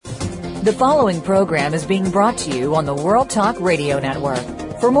The following program is being brought to you on the World Talk Radio Network.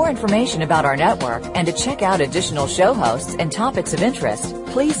 For more information about our network and to check out additional show hosts and topics of interest,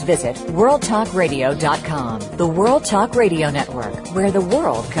 please visit worldtalkradio.com. The World Talk Radio Network, where the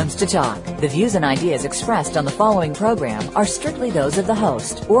world comes to talk. The views and ideas expressed on the following program are strictly those of the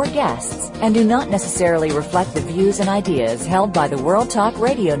host or guests and do not necessarily reflect the views and ideas held by the World Talk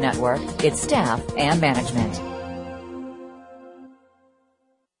Radio Network, its staff, and management.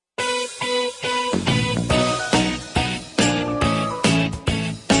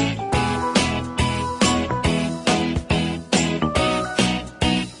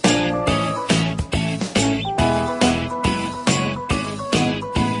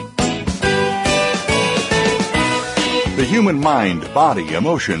 The human mind, body,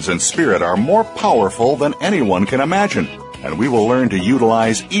 emotions, and spirit are more powerful than anyone can imagine, and we will learn to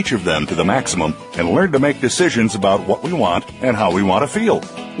utilize each of them to the maximum and learn to make decisions about what we want and how we want to feel.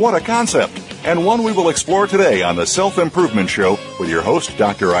 What a concept, and one we will explore today on the Self-Improvement Show with your host,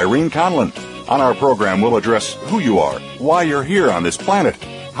 Dr. Irene Conlon. On our program, we'll address who you are, why you're here on this planet,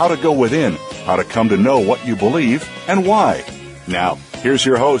 how to go within, how to come to know what you believe, and why. Now, here's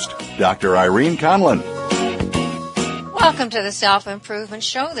your host, Dr. Irene Conlon. Welcome to the Self-Improvement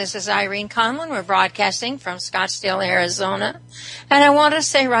Show. This is Irene Conlon. We're broadcasting from Scottsdale, Arizona. And I want to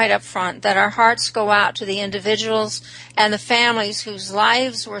say right up front that our hearts go out to the individuals and the families whose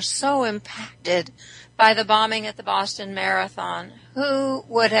lives were so impacted by the bombing at the Boston Marathon. Who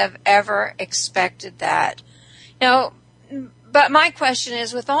would have ever expected that? But my question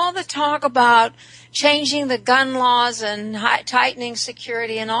is, with all the talk about changing the gun laws and tightening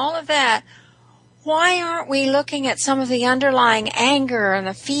security and all of that, why aren't we looking at some of the underlying anger and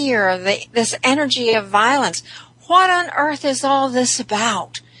the fear, this energy of violence? What on earth is all this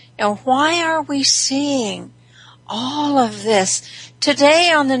about? Why are we seeing all of this?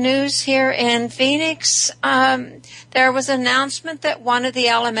 Today on the news here in Phoenix, there was an announcement that one of the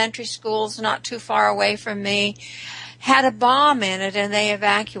elementary schools not too far away from me had a bomb in it, and they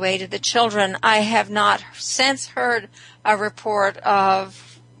evacuated the children. I have not since heard a report of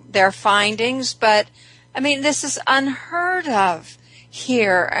their findings, but this is unheard of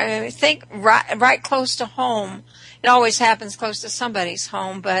here. I think right close to home. It always happens close to somebody's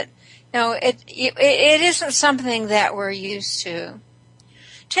home, but it isn't something that we're used to.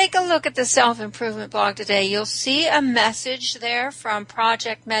 Take a look at the Self-Improvement blog today. You'll see a message there from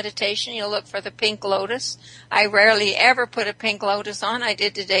Project Meditation. You'll look for the pink lotus. I rarely ever put a pink lotus on. I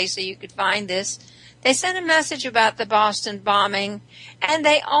did today so you could find this. They sent a message about the Boston bombing, and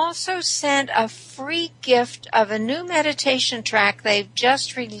they also sent a free gift of a new meditation track they've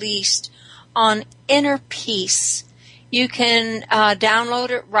just released on inner peace. You can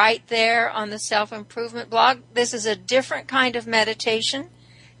download it right there on the Self-Improvement blog. This is a different kind of meditation.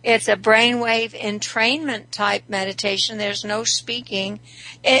 It's a brainwave entrainment type meditation. There's no speaking.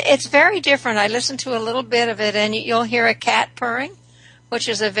 It's very different. I listened to a little bit of it, and you'll hear a cat purring, which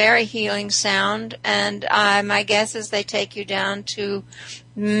is a very healing sound, and my guess is they take you down to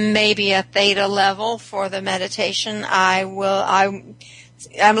maybe a theta level for the meditation. I'm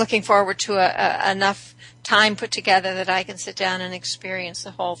looking forward to enough time put together that I can sit down and experience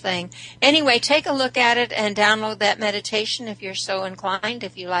the whole thing. Anyway, take a look at it and download that meditation if you're so inclined,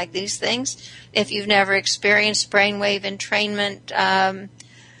 if you like these things. If you've never experienced brainwave entrainment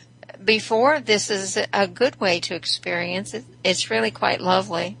before, this is a good way to experience it. It's really quite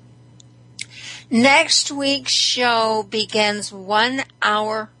lovely. Next week's show begins 1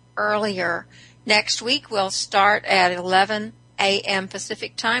 hour earlier. Next week we'll start at 11 a.m.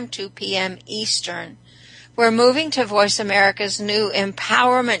 Pacific Time, 2 p.m. Eastern. We're moving to Voice America's new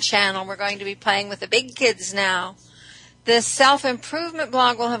empowerment channel. We're going to be playing with the big kids now. The Self-Improvement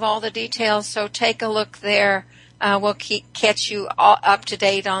blog will have all the details, so take a look there. We'll catch you all up to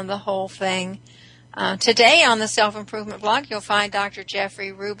date on the whole thing. Today on the Self-Improvement blog, you'll find Dr.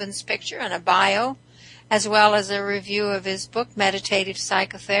 Jeffrey Rubin's picture and a bio, as well as a review of his book, Meditative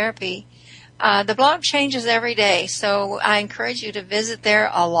Psychotherapy. The blog changes every day, so I encourage you to visit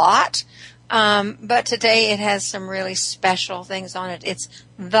there a lot. But today it has some really special things on it. It's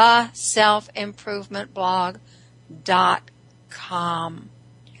theselfimprovementblog.com.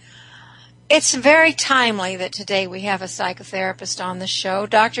 It's very timely that today we have a psychotherapist on the show.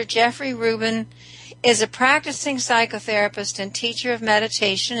 Dr. Jeffrey Rubin is a practicing psychotherapist and teacher of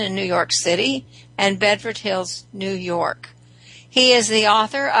meditation in New York City and Bedford Hills, New York. He is the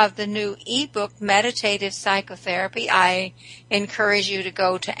author of the new ebook, Meditative Psychotherapy. I encourage you to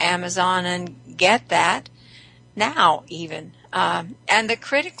go to Amazon and get that now even. And the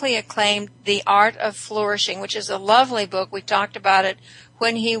critically acclaimed The Art of Flourishing, which is a lovely book. We talked about it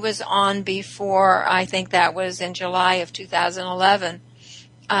when he was on before. I think that was in July of 2011.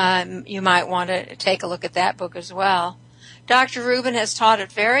 You might want to take a look at that book as well. Dr. Rubin has taught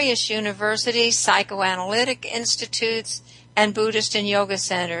at various universities, psychoanalytic institutes, and Buddhist and yoga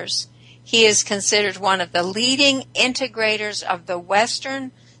centers. He is considered one of the leading integrators of the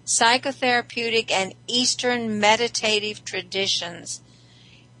Western psychotherapeutic and Eastern meditative traditions.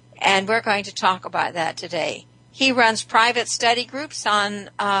 And we're going to talk about that today. He runs private study groups on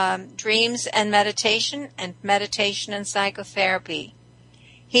dreams and meditation and psychotherapy.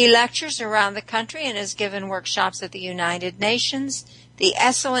 He lectures around the country and has given workshops at the United Nations, the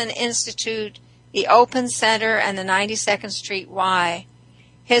Esalen Institute, the Open Center, and the 92nd Street Y.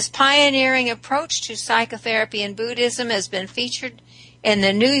 His pioneering approach to psychotherapy and Buddhism has been featured in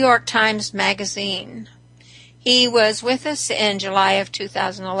the New York Times Magazine. He was with us in July of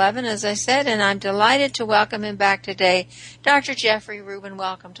 2011, as I said, and I'm delighted to welcome him back today. Dr. Jeffrey Rubin,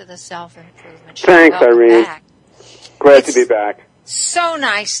 welcome to the Self-Improvement Show. Thanks, welcome Irene. Back. Glad to be back. So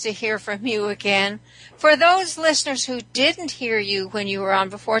nice to hear from you again. For those listeners who didn't hear you when you were on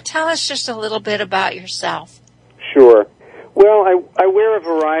before, tell us just a little bit about yourself. Sure. Well, I wear a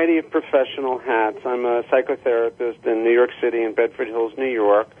variety of professional hats. I'm a psychotherapist in New York City and Bedford Hills, New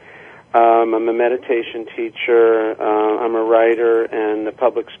York. I'm a meditation teacher. I'm a writer and a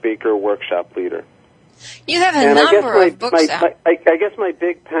public speaker, workshop leader. You have a number of books out. I guess my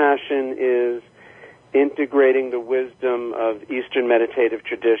big passion is integrating the wisdom of Eastern meditative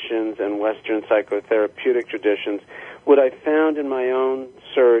traditions and Western psychotherapeutic traditions. What I found in my own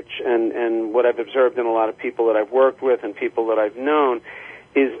search and what I've observed in a lot of people that I've worked with and people that I've known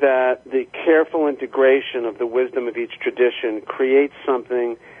is that the careful integration of the wisdom of each tradition creates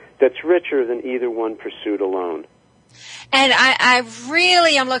something that's richer than either one pursued alone. And I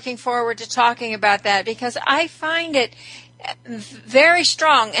really am looking forward to talking about that because I find it very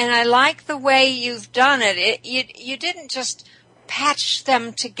strong, and I like the way you've done it. You didn't just patch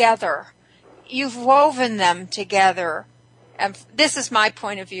them together. You've woven them together. This is my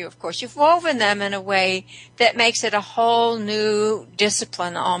point of view, of course. You've woven them in a way that makes it a whole new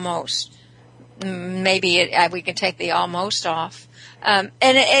discipline almost. Maybe we can take the almost off. And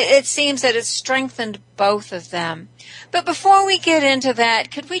it seems that it's strengthened both of them. But before we get into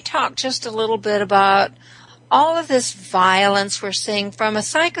that, could we talk just a little bit about all of this violence we're seeing from a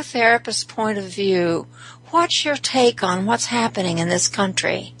psychotherapist's point of view? What's your take on what's happening in this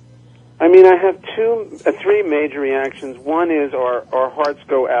country? I mean, I have three major reactions. One is our hearts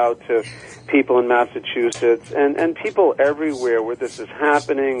go out to people in Massachusetts and people everywhere where this is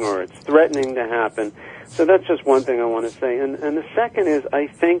happening or it's threatening to happen. So that's just one thing I want to say. And the second is I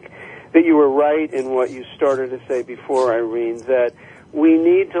think that you were right in what you started to say before, Irene, that we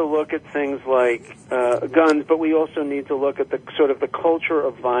need to look at things like guns, but we also need to look at the sort of the culture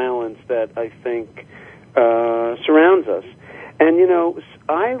of violence that I think surrounds us. And, you know,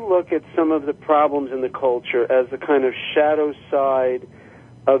 I look at some of the problems in the culture as the kind of shadow side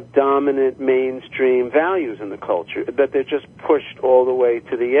of dominant mainstream values in the culture, that they're just pushed all the way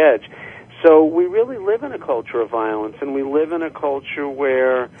to the edge. So we really live in a culture of violence, and we live in a culture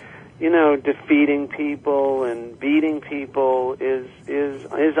where, you know, defeating people and beating people is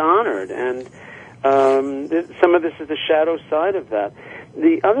honored, and some of this is the shadow side of that.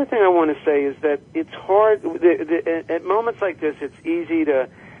 The other thing I want to say is that it's hard, at moments like this, it's easy to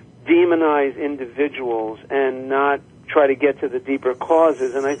demonize individuals and not try to get to the deeper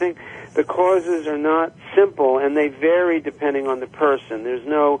causes, and I think the causes are not simple, and they vary depending on the person. There's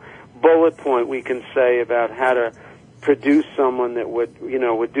no bullet point we can say about how to produce someone that would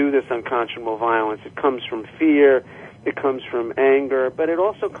do this unconscionable violence. It comes from fear, it comes from anger, but it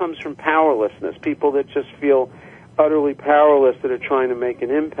also comes from powerlessness, people that just feel utterly powerless that are trying to make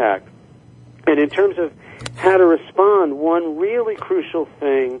an impact. And in terms of how to respond, one really crucial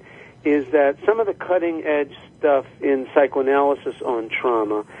thing is that some of the cutting-edge stuff in psychoanalysis on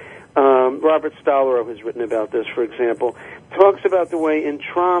trauma, Robert Stollerow has written about this, for example, talks about the way in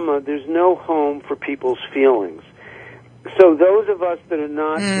trauma there's no home for people's feelings. So those of us that are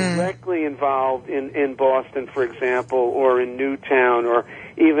not directly involved in Boston, for example, or in Newtown, or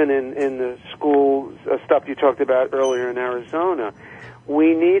even in the school stuff you talked about earlier in Arizona,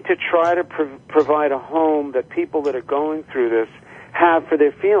 we need to try to provide a home that people that are going through this have for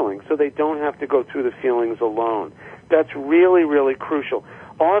their feelings, so they don't have to go through the feelings alone. That's really, really crucial.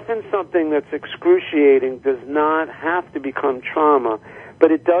 Often something that's excruciating does not have to become trauma, but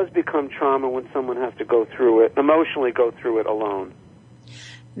it does become trauma when someone has to go through it, emotionally go through it alone.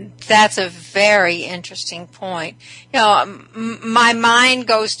 That's a very interesting point. My mind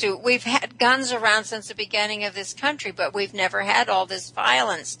goes to, we've had guns around since the beginning of this country, but we've never had all this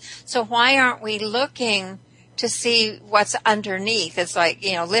violence. So why aren't we looking to see what's underneath? It's like,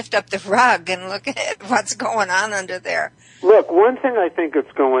 lift up the rug and look at what's going on under there. Look, one thing I think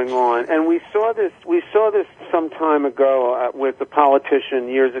that's going on, and we saw this some time ago with a politician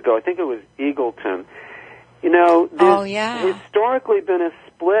years ago. I think it was Eagleton. There's historically been a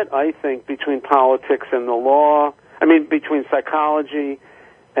split, I think, between politics and the law. Between psychology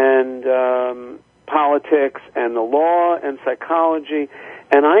and politics and the law and psychology.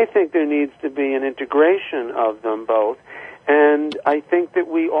 And I think there needs to be an integration of them both. And I think that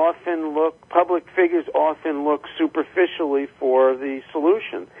public figures often look superficially for the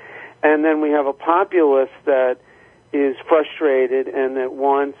solution. And then we have a populace that is frustrated and that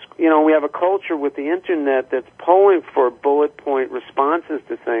wants, we have a culture with the internet that's pulling for bullet point responses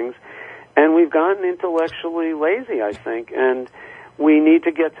to things, and we've gotten intellectually lazy, I think, and we need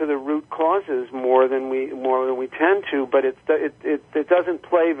to get to the root causes more than we tend to, but it doesn't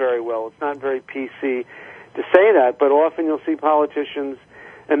play very well. It's not very PC to say that, but often you'll see politicians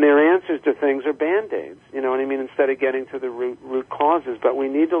and their answers to things are Band-Aids, instead of getting to the root causes. But we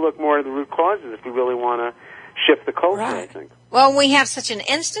need to look more at the root causes if we really want to shift the culture, right. I think. Well, we have such an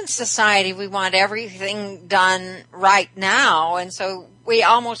instant society. We want everything done right now, and so we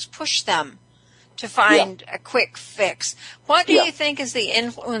almost push them to find a quick fix. What do you think is the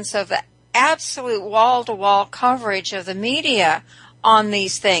influence of the absolute wall-to-wall coverage of the media on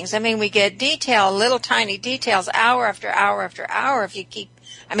these things? We get little tiny details, hour after hour after hour. If you keep,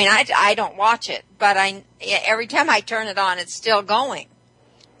 I don't watch it, but every time I turn it on, it's still going.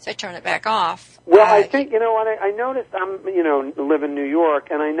 So I turn it back off. Well, I think, I noticed, live in New York,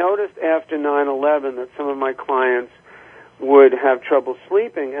 and I noticed after 9/11 that some of my clients would have trouble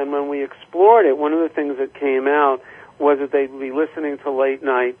sleeping, and when we explored it, one of the things that came out was that they'd be listening to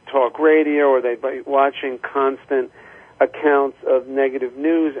late-night talk radio, or they'd be watching constant accounts of negative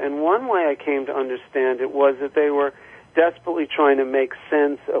news, and one way I came to understand it was that they were desperately trying to make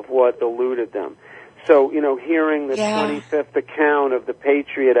sense of what eluded them. So, hearing the 25th account of the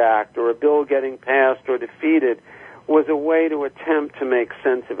Patriot Act or a bill getting passed or defeated was a way to attempt to make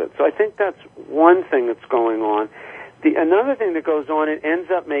sense of it. So I think that's one thing that's going on. Another thing that goes on, it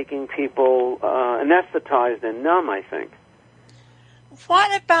ends up making people anesthetized and numb, I think.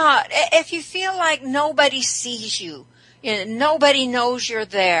 What about if you feel like nobody sees you, nobody knows you're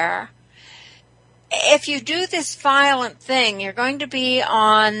there? If you do this violent thing, you're going to be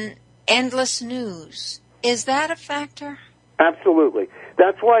on endless news. Is that a factor? Absolutely.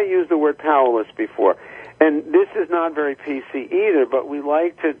 That's why I used the word powerless before. And this is not very PC either, but we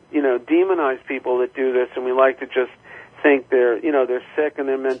like to, demonize people that do this, and we like to just think they're sick and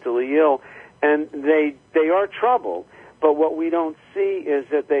they're mentally ill, and they are trouble. But what we don't see is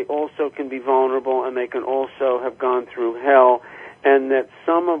that they also can be vulnerable, and they can also have gone through hell, and that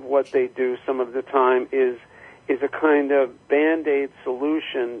some of what they do some of the time is a kind of Band-Aid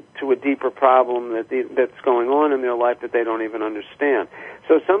solution to a deeper problem that's going on in their life that they don't even understand.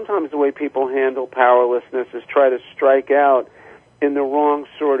 So sometimes the way people handle powerlessness is try to strike out in the wrong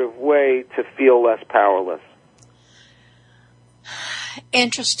sort of way to feel less powerless.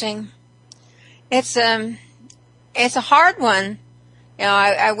 Interesting. It's a hard one.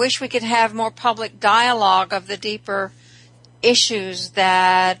 I wish we could have more public dialogue of the deeper issues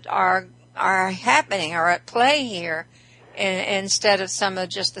that are happening or at play here, instead of some of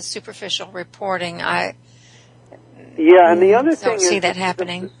just the superficial reporting. And the other thing is, see that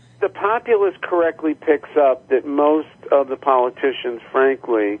happening. The populace correctly picks up that most of the politicians,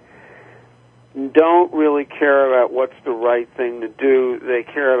 frankly, don't really care about what's the right thing to do. They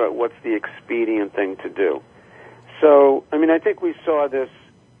care about what's the expedient thing to do. So, I think we saw this.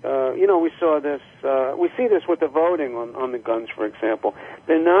 We see this with the voting on the guns, for example.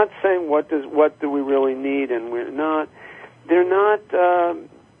 They're not saying what do we really need, and there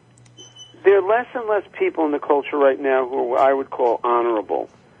are less and less people in the culture right now who I would call honorable.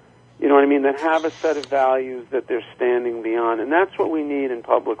 You know what I mean? That have a set of values that they're standing beyond, and that's what we need in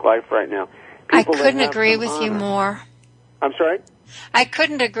public life right now. People I couldn't agree with you more. I'm sorry? I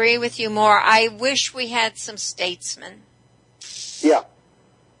couldn't agree with you more. I wish we had some statesmen. Yeah.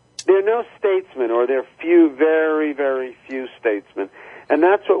 There are no statesmen, or there are few, very, very few statesmen. And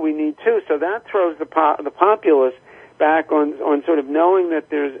that's what we need, too. So that throws the populace back on sort of knowing that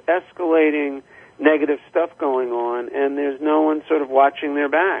there's escalating negative stuff going on, and there's no one sort of watching their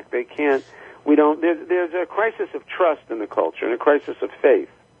back. There's a crisis of trust in the culture and a crisis of faith.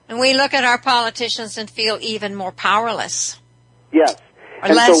 And we look at our politicians and feel even more powerless. Yes. Or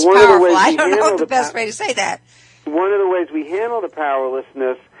less powerful. I don't know the best way to say that. One of the ways we handle the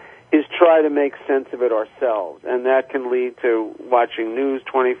powerlessness is try to make sense of it ourselves, and that can lead to watching news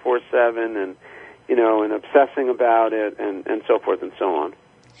 24/7 and, and obsessing about it and so forth and so on.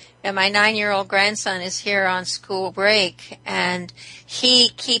 And my 9-year-old grandson is here on school break, and he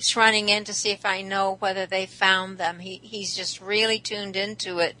keeps running in to see if I know whether they found them. He's just really tuned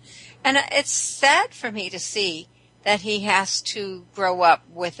into it. And it's sad for me to see that he has to grow up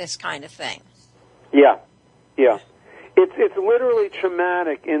with this kind of thing. Yeah. It's literally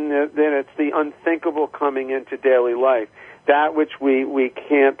traumatic in that it's the unthinkable coming into daily life, that which we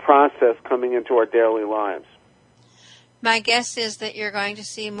can't process coming into our daily lives. My guess is that you're going to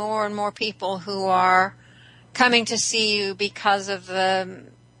see more and more people who are coming to see you because of the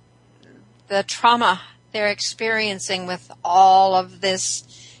trauma they're experiencing with all of this,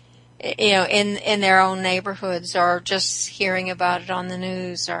 in their own neighborhoods, or just hearing about it on the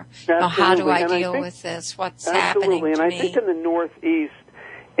news, or how do I deal with this? What's happening to me? And I think in the Northeast,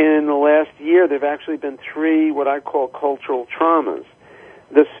 in the last year, there have actually been 3 what I call cultural traumas.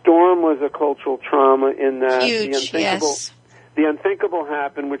 The storm was a cultural trauma in that the unthinkable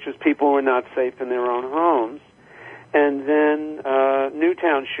happened, which is people were not safe in their own homes, and then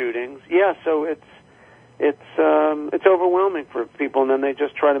Newtown shootings. Yeah, so it's overwhelming for people, and then they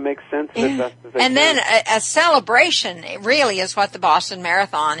just try to make sense of it best as they can. And then a celebration, it really is what the Boston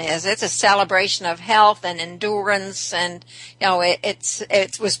Marathon is. It's a celebration of health and endurance, and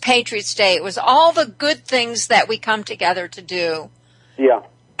it was Patriots Day. It was all the good things that we come together to do. Yeah.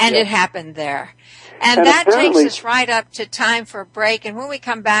 And it happened there. And that takes us right up to time for a break. And when we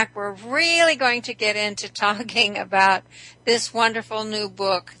come back, we're really going to get into talking about this wonderful new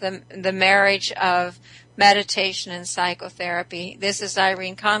book, The Marriage of Meditation and Psychotherapy. This is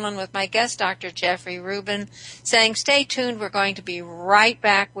Irene Conlon with my guest, Dr. Jeffrey Rubin, saying stay tuned. We're going to be right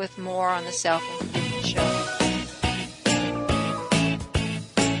back with more on the Self-Improvement Show.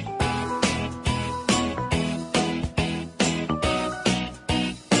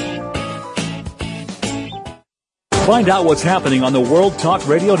 Find out what's happening on the World Talk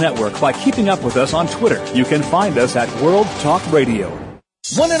Radio Network by keeping up with us on Twitter. You can find us at World Talk Radio.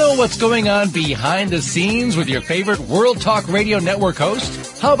 Want to know what's going on behind the scenes with your favorite World Talk Radio Network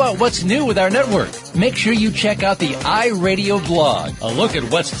host? How about what's new with our network? Make sure you check out the iRadio blog, a look at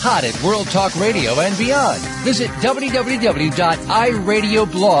what's hot at World Talk Radio and beyond. Visit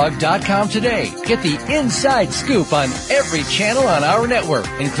www.iradioblog.com today. Get the inside scoop on every channel on our network,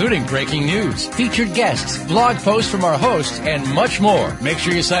 including breaking news, featured guests, blog posts from our hosts, and much more. Make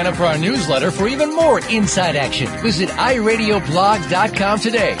sure you sign up for our newsletter for even more inside action. Visit iradioblog.com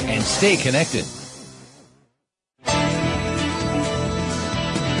today and stay connected.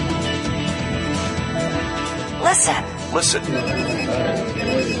 Listen.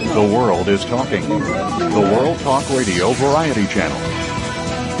 The world is talking. The World Talk Radio Variety Channel.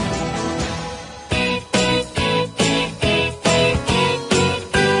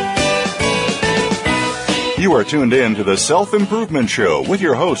 You are tuned in to the Self-Improvement Show with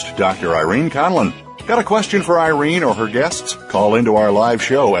your host, Dr. Irene Conlon. Got a question for Irene or her guests? Call into our live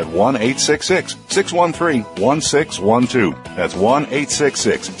show at 1-866-613-1612. That's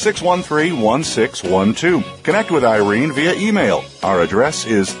 1-866-613-1612. Connect with Irene via email. Our address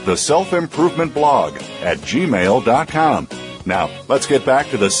is theselfimprovementblog@gmail.com. Now, let's get back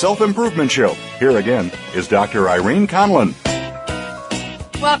to the Self-Improvement Show. Here again is Dr. Irene Conlon.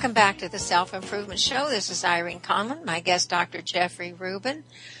 Welcome back to the Self-Improvement Show. This is Irene Conlon, my guest, Dr. Jeffrey Rubin.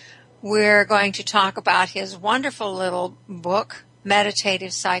 We're going to talk about his wonderful little book,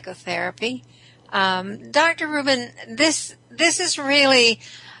 Meditative Psychotherapy. Dr. Rubin, this is really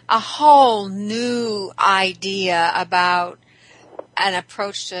a whole new idea about an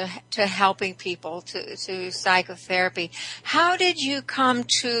approach to helping people to psychotherapy. How did you come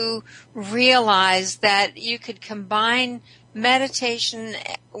to realize that you could combine meditation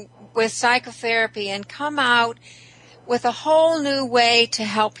with psychotherapy and come out with a whole new way to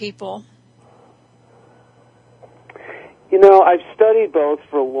help people? I've studied both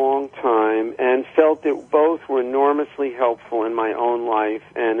for a long time and felt that both were enormously helpful in my own life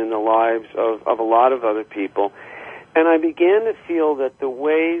and in the lives of a lot of other people. And I began to feel that the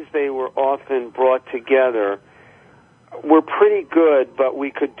ways they were often brought together were pretty good, but we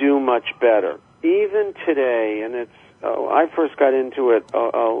could do much better. Even today, and I first got into it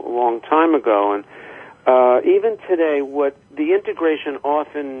a long time ago, and even today, what the integration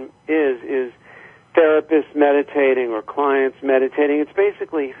often is therapists meditating or clients meditating. It's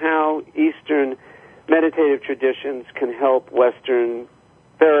basically how Eastern meditative traditions can help Western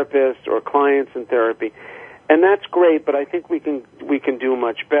therapists or clients in therapy. And that's great, but I think we can we can do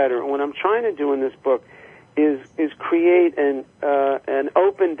much better. And what I'm trying to do in this book is create an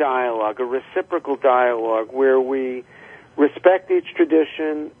open dialogue, a reciprocal dialogue, where we respect each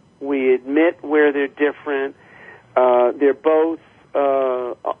tradition, we admit where they're different, they're both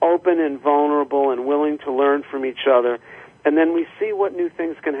open and vulnerable and willing to learn from each other, and then we see what new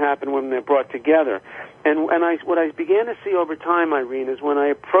things can happen when they're brought together. And what I began to see over time, Irene, is when I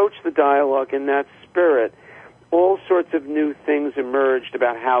approached the dialogue in that spirit, all sorts of new things emerged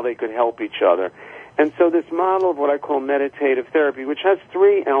about how they could help each other. And so this model of what I call meditative therapy, which has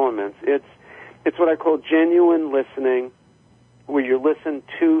three elements, it's what I call genuine listening, where you listen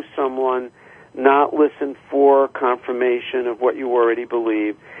to someone, not listen for confirmation of what you already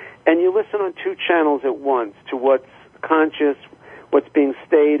believe. And you listen on two channels at once, to what's conscious, what's being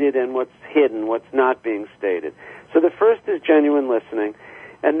stated, and what's hidden, what's not being stated. So the first is genuine listening.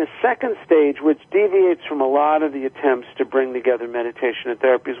 And the second stage, which deviates from a lot of the attempts to bring together meditation and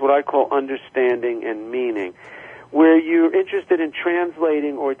therapy, is what I call understanding and meaning, where you're interested in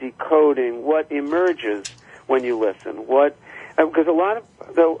translating or decoding what emerges when you listen. Because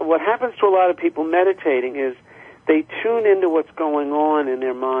what happens to a lot of people meditating is they tune into what's going on in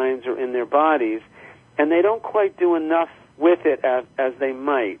their minds or in their bodies, and they don't quite do enough with it as they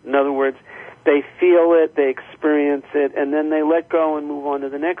might. In other words, they feel it, they experience it, and then they let go and move on to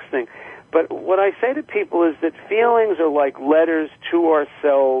the next thing. But what I say to people is that feelings are like letters to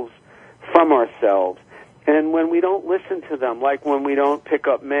ourselves from ourselves. And when we don't listen to them, like when we don't pick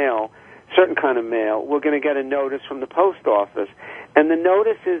up mail, certain kind of mail, we're going to get a notice from the post office. And the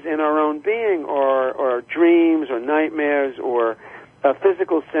notices in our own being or dreams or nightmares or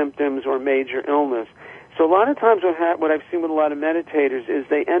physical symptoms or major illness. So a lot of times what I've seen with a lot of meditators is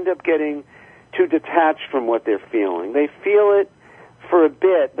they end up getting too detached from what they're feeling. They feel it for a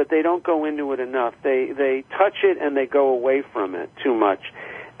bit, but they don't go into it enough. They touch it and they go away from it too much.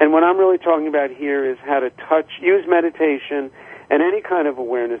 And what I'm really talking about here is how to use meditation and any kind of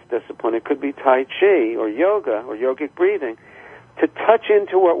awareness discipline. It could be Tai Chi or yoga or yogic breathing, to touch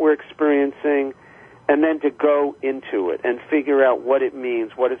into what we're experiencing and then to go into it and figure out what it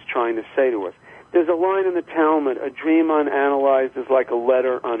means, what it's trying to say to us. There's a line in the Talmud, a dream unanalyzed is like a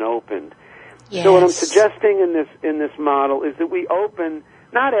letter unopened. Yes. So what I'm suggesting in this model is that we open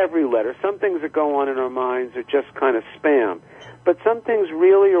not every letter. Some things that go on in our minds are just kind of spam. But some things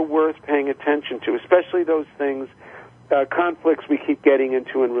really are worth paying attention to, especially those things, conflicts we keep getting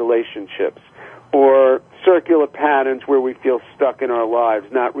into in relationships, or circular patterns where we feel stuck in our lives,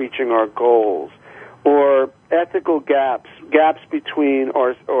 not reaching our goals, or ethical gaps between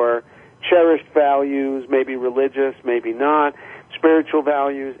our cherished values, maybe religious, maybe not, spiritual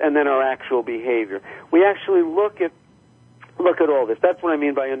values, and then our actual behavior. We actually look at all this. That's what I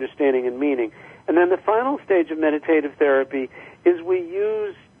mean by understanding and meaning. And then the final stage of meditative therapy is we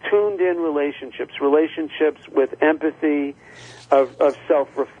use tuned-in relationships with empathy, of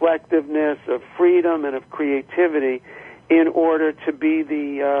self-reflectiveness, of freedom, and of creativity in order to be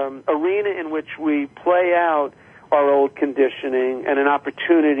the arena in which we play out our old conditioning and an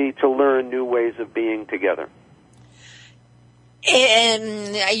opportunity to learn new ways of being together.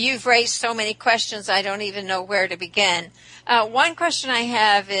 And you've raised so many questions, I don't even know where to begin. One question I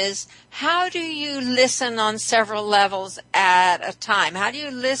have is, how do you listen on several levels at a time? How do you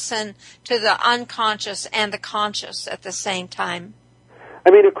listen to the unconscious and the conscious at the same time?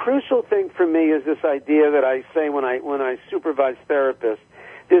 I mean, a crucial thing for me is this idea that I say when I supervise therapists.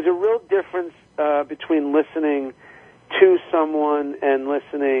 There's a real difference between listening to someone and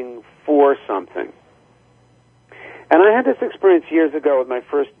listening for something. And I had this experience years ago with my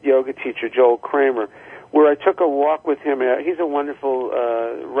first yoga teacher, Joel Kramer, where I took a walk with him. He's a wonderful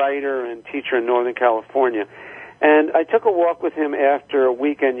writer and teacher in Northern California. And I took a walk with him after a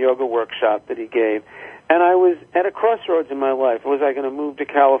weekend yoga workshop that he gave. And I was at a crossroads in my life. Was I going to move to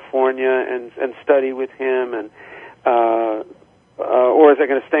California and study with him, and or was I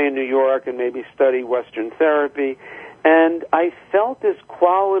going to stay in New York and maybe study Western therapy? And I felt this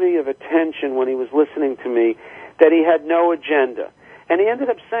quality of attention when he was listening to me, that he had no agenda. And he ended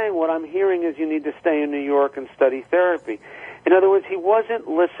up saying, what I'm hearing is you need to stay in New York and study therapy. In other words, he wasn't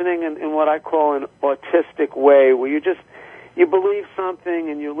listening in what I call an autistic way, where you believe something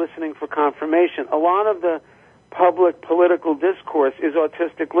and you're listening for confirmation. A lot of the public political discourse is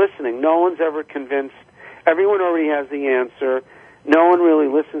autistic listening. No one's ever convinced. Everyone already has the answer. No one really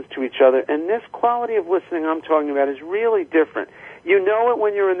listens to each other. And this quality of listening I'm talking about is really different. You know it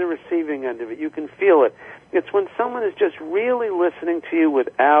when you're in the receiving end of it. You can feel it. It's when someone is just really listening to you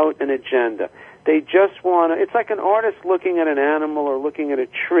without an agenda. They just want to, it's like an artist looking at an animal or looking at a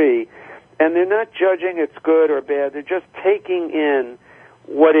tree, And they're not judging it's good or bad. They're just taking in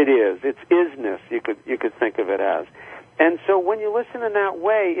what it is. It's isness, you could think of it as. And so when you listen in that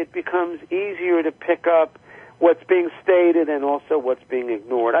way, it becomes easier to pick up what's being stated and also what's being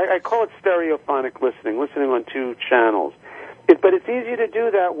ignored. I call it stereophonic listening on two channels. But it's easy to do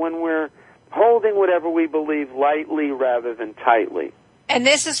that when we're holding whatever we believe lightly rather than tightly. And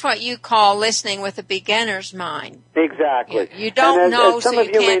this is what you call listening with a beginner's mind. Exactly. You don't know, as some so of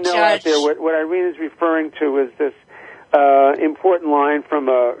you you can't may know judge. out there, what Irene is referring to is this important line from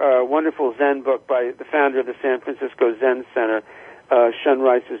a wonderful Zen book by the founder of the San Francisco Zen Center,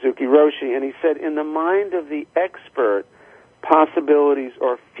 Shunrei Suzuki Roshi, and he said, in the mind of the expert, possibilities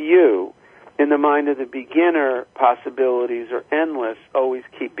are few. In the mind of the beginner, possibilities are endless. Always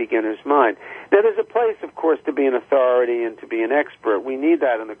keep beginner's mind. Now, there's a place, of course, to be an authority and to be an expert. We need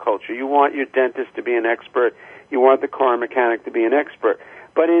that in the culture. You want your dentist to be an expert. You want the car mechanic to be an expert.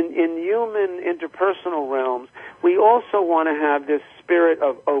 But in human interpersonal realms, we also want to have this spirit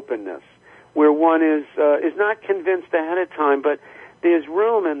of openness, where one is not convinced ahead of time, but there's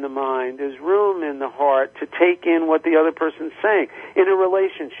room in the mind, there's room in the heart to take in what the other person's saying. In a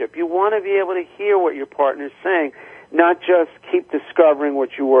relationship, you want to be able to hear what your partner's saying, not just keep discovering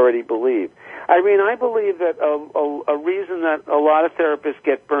what you already believe. Irene, I believe that a reason that a lot of therapists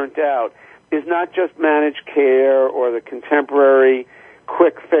get burnt out is not just managed care or the contemporary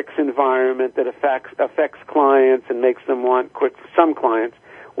quick fix environment that affects clients and makes them some clients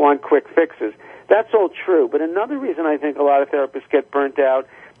want quick fixes. That's all true. But another reason I think a lot of therapists get burnt out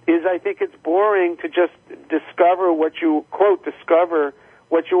is I think it's boring to just discover what you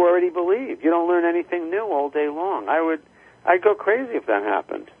already believe. You don't learn anything new all day long. I'd go crazy if that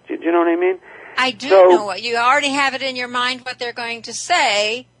happened. Do you know what I mean? I do know what you already have it in your mind what they're going to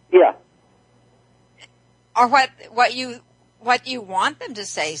say. Yeah. Or what you want them to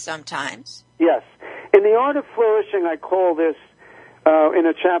say sometimes. Yes. In the Art of Flourishing, I call this in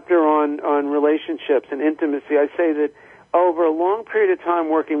a chapter on relationships and intimacy, I say that over a long period of time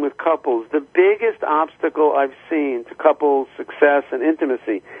working with couples, the biggest obstacle I've seen to couples' success and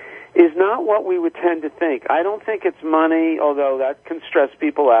intimacy is not what we would tend to think. I don't think it's money, although that can stress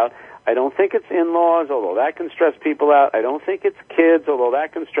people out. I don't think it's in-laws, although that can stress people out. I don't think it's kids, although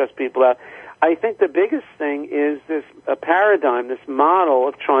that can stress people out. I think the biggest thing is this paradigm, this model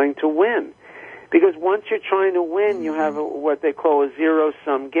of trying to win. Because once you're trying to win, you have what they call a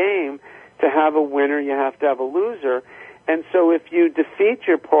zero-sum game. To have a winner, you have to have a loser. And so if you defeat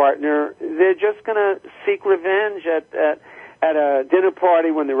your partner, they're just going to seek revenge at a dinner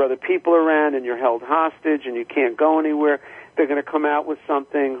party when there are other people around and you're held hostage and you can't go anywhere. They're going to come out with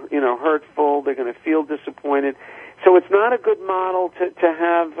something, hurtful. They're going to feel disappointed. So it's not a good model to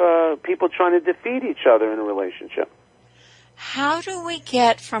have people trying to defeat each other in a relationship. How do we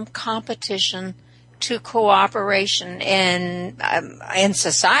get from competition to cooperation in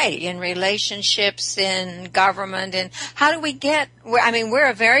society, in relationships, in government, and how do we get? We're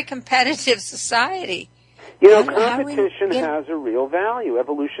a very competitive society. Competition has a real value.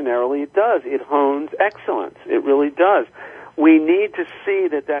 Evolutionarily, it does. It hones excellence. It really does. We need to see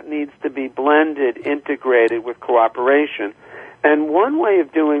that needs to be blended, integrated with cooperation. And one way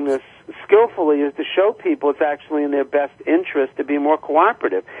of doing this skillfully is to show people it's actually in their best interest to be more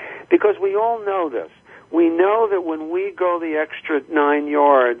cooperative. Because we all know this. We know that when we go the extra 9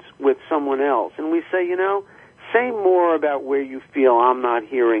 yards with someone else and we say, say more about where you feel I'm not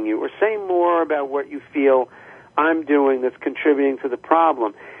hearing you, or say more about what you feel I'm doing that's contributing to the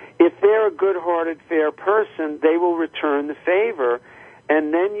problem. If they're a good-hearted, fair person, they will return the favor.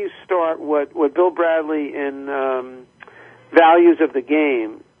 And then you start what Bill Bradley in Values of the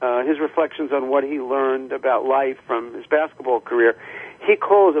Game, his reflections on what he learned about life from his basketball career, he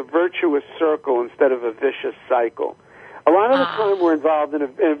calls a virtuous circle instead of a vicious cycle. A lot of the time we're involved in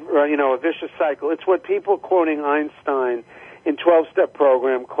a vicious cycle. It's what people quoting Einstein in 12-step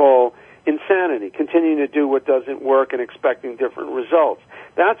program call insanity, continuing to do what doesn't work and expecting different results.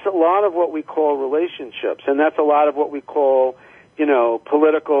 That's a lot of what we call relationships, and that's a lot of what we call,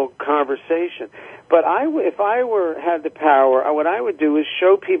 political conversation. But if I had the power, what I would do is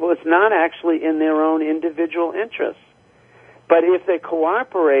show people it's not actually in their own individual interests. But if they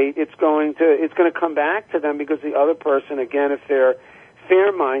cooperate, it's going to come back to them because the other person, again, if they're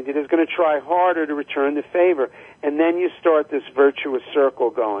fair-minded, is going to try harder to return the favor. And then you start this virtuous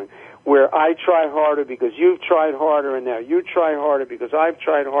circle going, where I try harder because you've tried harder, and now you try harder because I've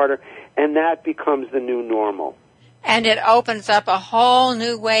tried harder, and that becomes the new normal. And it opens up a whole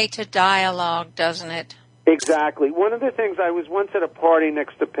new way to dialogue, doesn't it? Exactly. One of the things, I was once at a party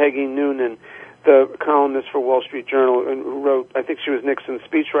next to Peggy Noonan, the columnist for Wall Street Journal, and who wrote, I think she was Nixon's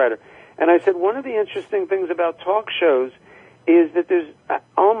speechwriter. And I said, one of the interesting things about talk shows is that there's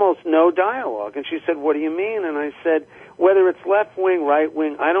almost no dialogue. And she said, what do you mean? And I said, whether it's left wing, right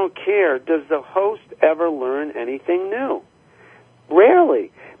wing, I don't care. Does the host ever learn anything new?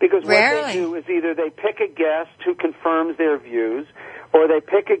 Rarely. Because what they do is either they pick a guest who confirms their views, or they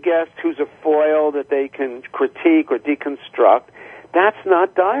pick a guest who's a foil that they can critique or deconstruct. That's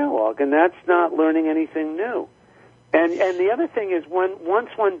not dialogue, and that's not learning anything new. And the other thing is,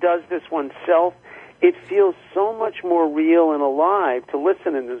 once one does this oneself, it feels so much more real and alive to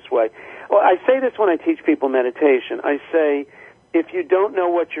listen in this way. Well, I say this when I teach people meditation. I say, if you don't know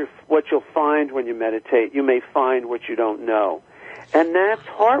what you'll find when you meditate, you may find what you don't know. And that's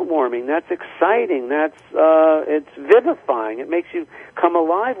heartwarming, that's exciting, it's vivifying. It makes you come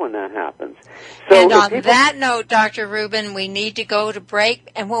alive when that happens. So and on that note, Dr. Rubin, we need to go to break.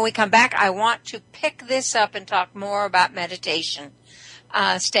 And when we come back, I want to pick this up and talk more about meditation.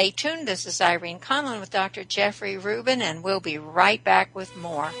 Stay tuned. This is Irene Conlon with Dr. Jeffrey Rubin, and we'll be right back with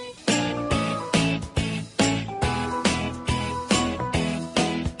more.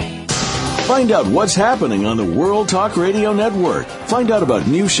 Find out what's happening on the World Talk Radio Network. Find out about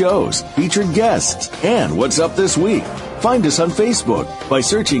new shows, featured guests, and what's up this week. Find us on Facebook by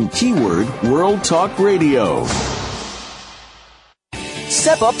searching keyword World Talk Radio.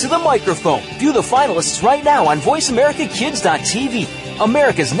 Step up to the microphone. View the finalists right now on VoiceAmericaKids.tv.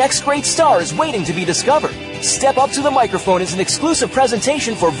 America's next great star is waiting to be discovered. Step Up to the Microphone is an exclusive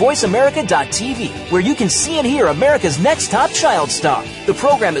presentation for VoiceAmerica.tv, where you can see and hear America's next top child star. The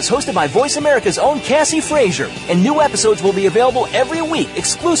program is hosted by Voice America's own Cassie Frazier, and new episodes will be available every week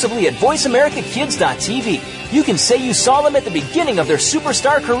exclusively at VoiceAmericaKids.tv. You can say you saw them at the beginning of their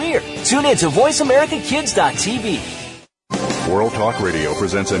superstar career. Tune in to VoiceAmericaKids.tv. World Talk Radio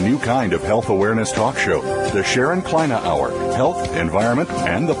presents a new kind of health awareness talk show, the Sharon Kleina Hour, Health, Environment,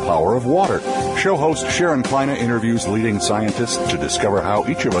 and the Power of Water. Show host Sharon Kleina interviews leading scientists to discover how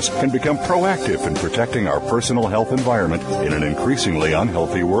each of us can become proactive in protecting our personal health environment in an increasingly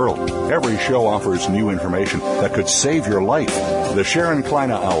unhealthy world. Every show offers new information that could save your life. The Sharon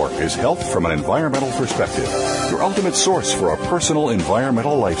Kleina Hour is health from an environmental perspective, your ultimate source for a personal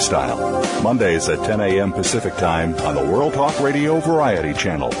environmental lifestyle. Mondays at 10 a.m. Pacific Time on the World Talk Radio Variety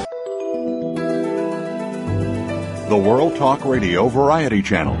Channel. The World Talk Radio Variety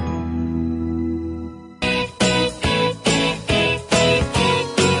Channel.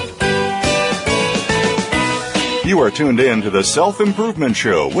 You are tuned in to the Self-Improvement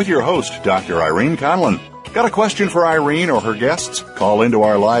Show with your host, Dr. Irene Conlon. Got a question for Irene or her guests? Call into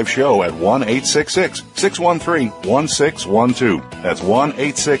our live show at 1-866-613-1612. That's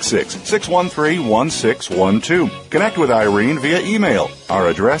 1-866-613-1612. Connect with Irene via email. Our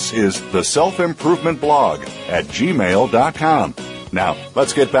address is theselfimprovementblog@gmail.com. Now,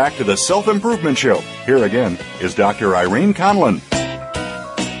 let's get back to the Self-Improvement Show. Here again is Dr. Irene Conlon.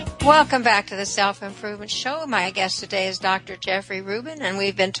 Welcome back to the Self-Improvement Show. My guest today is Dr. Jeffrey Rubin, and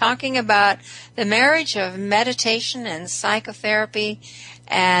we've been talking about the marriage of meditation and psychotherapy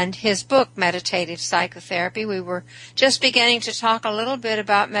and his book, Meditative Psychotherapy. We were just beginning to talk a little bit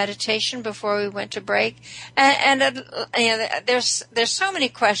about meditation before we went to break. And you know, there's so many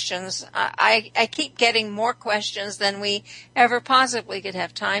questions. I keep getting more questions than we ever possibly could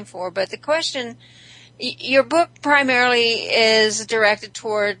have time for. But the question, your book primarily is directed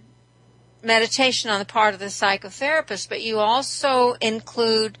toward meditation on the part of the psychotherapist, but you also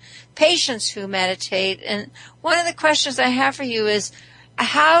include patients who meditate. And one of the questions I have for you is,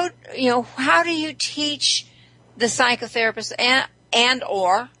 how do you teach the psychotherapist and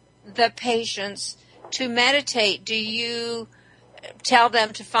or the patients to meditate? Do you tell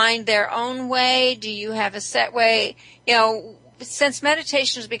them to find their own way? Do you have a set way? You know, since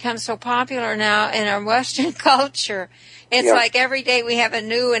meditation has become so popular now in our Western culture, it's like every day we have a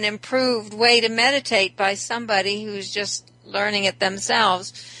new and improved way to meditate by somebody who's just learning it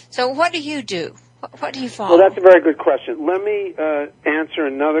themselves. So what do you do? What do you follow? Well, that's a very good question. Let me answer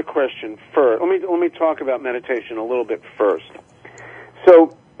another question first. Let me talk about meditation a little bit first.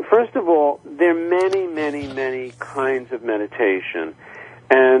 So, first of all, there are many, many, many kinds of meditation,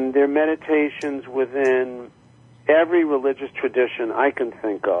 and there are meditations within every religious tradition I can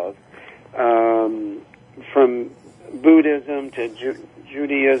think of, from Buddhism to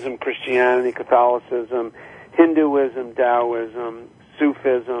Judaism, Christianity, Catholicism, Hinduism, Taoism,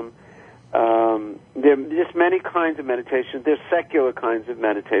 Sufism. There are just many kinds of meditations. There's secular kinds of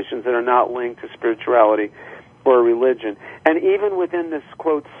meditations that are not linked to spirituality or religion. And even within this,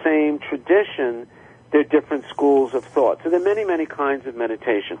 quote, same tradition, there are different schools of thought. So there are many, many kinds of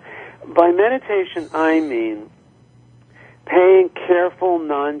meditation. By meditation, I mean paying careful,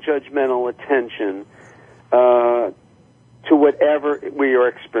 non-judgmental attention to whatever we are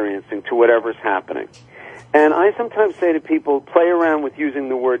experiencing, to whatever's happening. And I sometimes say to people, play around with using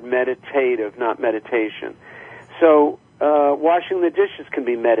the word meditative, not meditation. So washing the dishes can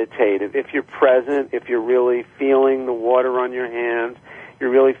be meditative. If you're present, if you're really feeling the water on your hands, you're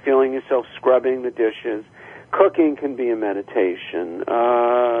really feeling yourself scrubbing the dishes. Cooking can be a meditation.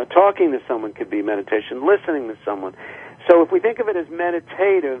 Talking to someone could be meditation. Listening to someone. So if we think of it as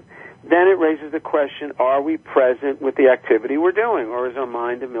meditative, then it raises the question, are we present with the activity we're doing, or is our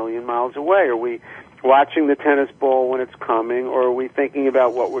mind a million miles away? Are we watching the tennis ball when it's coming, or are we thinking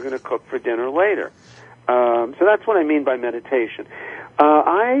about what we're going to cook for dinner later? So that's what I mean by meditation.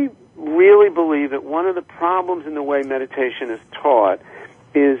 I really believe that one of the problems in the way meditation is taught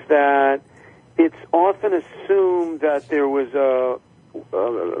is that it's often assumed that there was a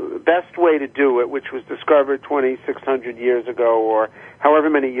best way to do it, which was discovered 2,600 years ago or however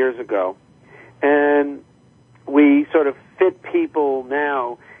many years ago. And we sort of fit people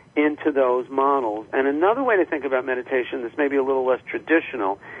now into those models. And another way to think about meditation that's maybe a little less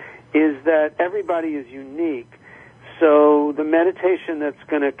traditional is that everybody is unique, so the meditation that's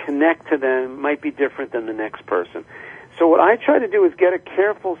going to connect to them might be different than the next person. So what I try to do is get a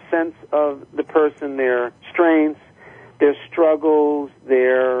careful sense of the person, their strengths, their struggles,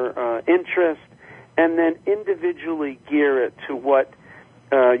 their interests, and then individually gear it to what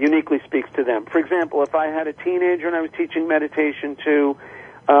uniquely speaks to them. For example, if I had a teenager and I was teaching meditation to,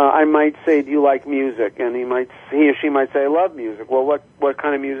 I might say, do you like music? And he or she might say, I love music. Well, what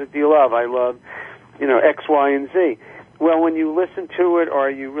kind of music do you love? I love, X, Y, and Z. Well, when you listen to it,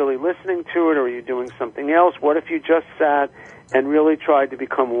 are you really listening to it, or are you doing something else? What if you just sat and really tried to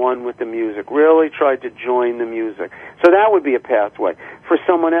become one with the music, really tried to join the music? So that would be a pathway. For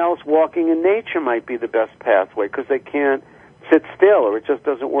someone else, walking in nature might be the best pathway because they can't sit still, or it just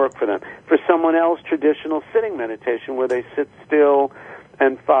doesn't work for them. For someone else, traditional sitting meditation, where they sit still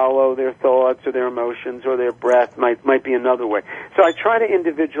and follow their thoughts or their emotions or their breath, might be another way. So I try to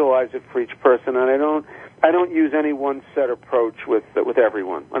individualize it for each person, and I don't use any one set approach with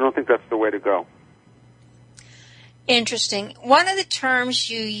everyone. I don't think that's the way to go. Interesting. One of the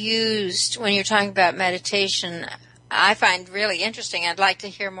terms you used when you're talking about meditation I find really interesting. I'd like to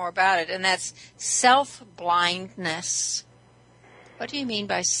hear more about it, and that's self-blindness. What do you mean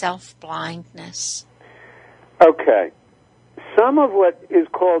by self-blindness? Okay. Some of what is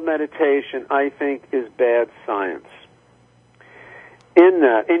called meditation, I think, is bad science. In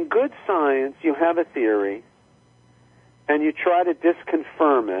that, in good science, you have a theory, and you try to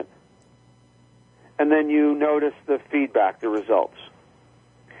disconfirm it, and then you notice the feedback, the results.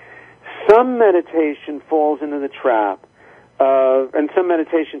 Some meditation falls into the trap of, and some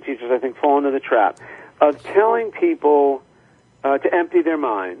meditation teachers, I think, fall into the trap of telling people to empty their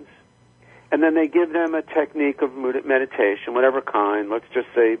minds, and then they give them a technique of meditation, whatever kind, let's just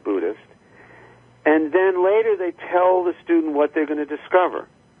say Buddhist, and then later they tell the student what they're going to discover,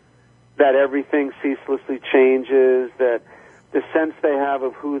 that everything ceaselessly changes, that the sense they have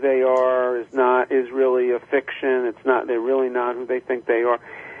of who they are is really a fiction. It's not. They're really not who they think they are.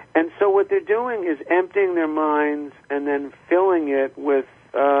 And so what they're doing is emptying their minds and then filling it with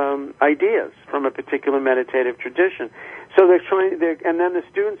ideas from a particular meditative tradition. So and then the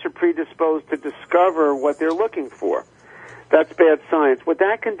students are predisposed to discover what they're looking for. That's bad science. What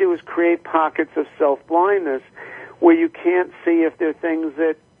that can do is create pockets of self-blindness where you can't see if there are things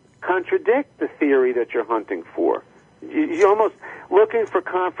that contradict the theory that you're hunting for. You're almost looking for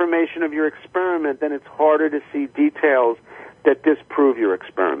confirmation of your experiment, then it's harder to see details that disprove your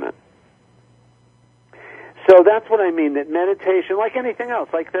experiment. So that's what I mean, that meditation, like anything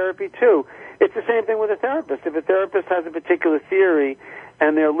else, like therapy too, it's the same thing with a therapist. If a therapist has a particular theory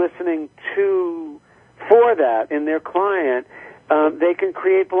and they're listening for that in their client, they can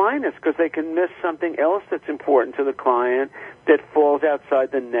create blindness because they can miss something else that's important to the client that falls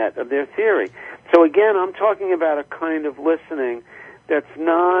outside the net of their theory. So again, I'm talking about a kind of listening that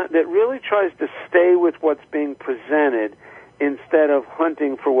really tries to stay with what's being presented instead of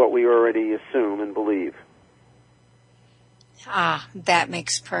hunting for what we already assume and believe. Ah, that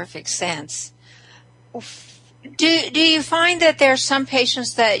makes perfect sense. Do you find that there are some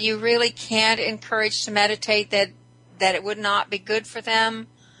patients that you really can't encourage to meditate, that it would not be good for them?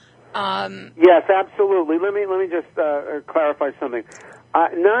 Yes, absolutely. Let me just clarify something.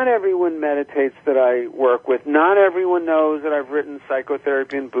 Not everyone meditates that I work with. Not everyone knows that I've written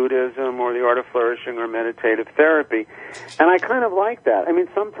Psychotherapy in Buddhism or The Art of Flourishing or Meditative Therapy. And I kind of like that. I mean,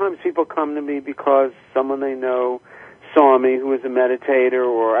 sometimes people come to me because someone they know saw me who was a meditator,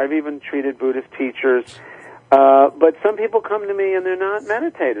 or I've even treated Buddhist teachers. But some people come to me and they're not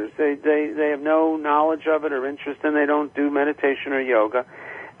meditators. They have no knowledge of it or interest, and they don't do meditation or yoga.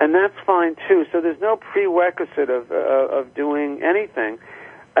 And that's fine, too. So there's no prerequisite of doing anything.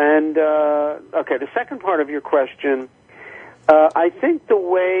 And, okay, the second part of your question, I think the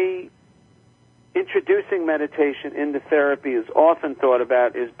way introducing meditation into therapy is often thought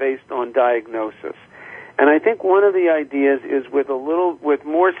about is based on diagnosis. And I think one of the ideas is with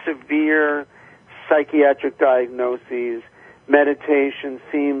more severe psychiatric diagnoses, meditation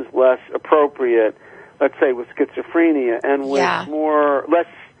seems less appropriate, let's say with schizophrenia, and with less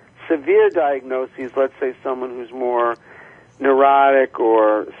severe diagnoses, let's say someone who's more neurotic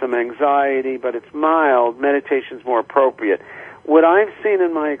or some anxiety, but it's mild, meditation's more appropriate. What I've seen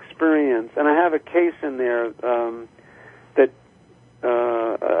in my experience, and I have a case in there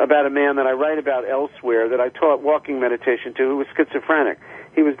about a man that I write about elsewhere that I taught walking meditation to, who was schizophrenic.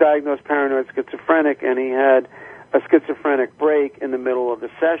 He was diagnosed paranoid schizophrenic, and he had a schizophrenic break in the middle of the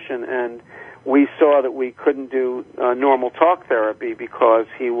session, and we saw that we couldn't do normal talk therapy because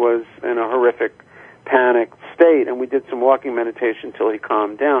he was in a horrific panic state, and we did some walking meditation until he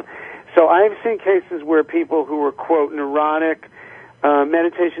calmed down. So I've seen cases where people who were, quote, neurotic,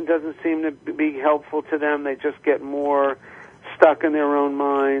 meditation doesn't seem to be helpful to them. They just get more stuck in their own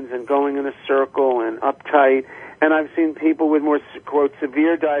minds and going in a circle and uptight. And I've seen people with more, quote,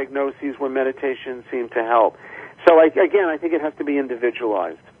 severe diagnoses where meditation seemed to help. So, again, I think it has to be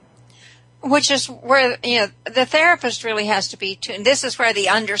individualized. Which is where, the therapist really has to be tuned. This is where the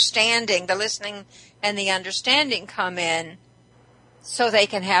understanding, the listening and the understanding come in, so they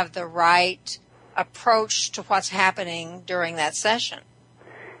can have the right approach to what's happening during that session.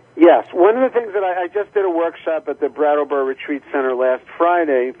 Yes. One of the things that I just did a workshop at the Brattleboro Retreat Center last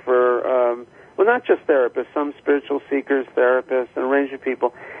Friday for, not just therapists, some spiritual seekers, therapists, and a range of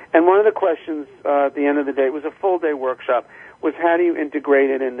people. And one of the questions at the end of the day, it was a full-day workshop, was how do you integrate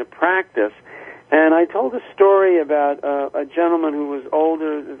it into practice? And I told a story about a gentleman who was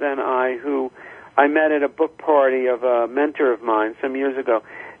older than I, who I met at a book party of a mentor of mine some years ago.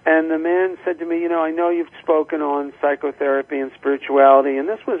 And the man said to me, I know you've spoken on psychotherapy and spirituality, and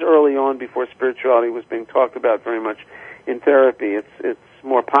this was early on before spirituality was being talked about very much in therapy. It's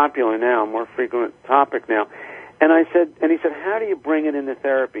more popular now, more frequent topic now. And he said, how do you bring it into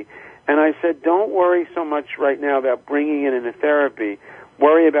therapy? And I said, don't worry so much right now about bringing it into therapy.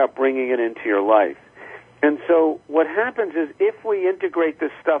 Worry about bringing it into your life. And so what happens is if we integrate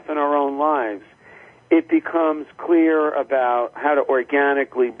this stuff in our own lives, it becomes clear about how to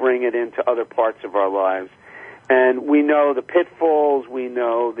organically bring it into other parts of our lives. And we know the pitfalls, we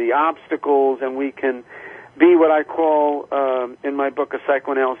know the obstacles, and we can be what I call, in my book, A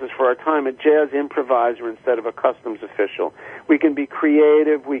Psychoanalysis for Our Time, a jazz improviser instead of a customs official. We can be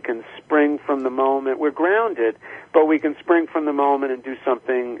creative, we can spring from the moment. We're grounded, but we can spring from the moment and do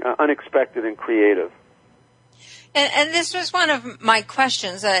something unexpected and creative. And this was one of my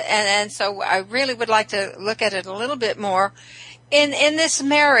questions, and so I really would like to look at it a little bit more. In this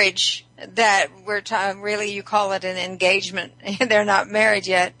marriage that we're really, you call it an engagement, they're not married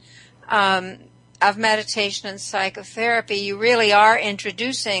yet, of meditation and psychotherapy, you really are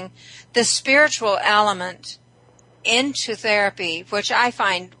introducing the spiritual element into therapy, which I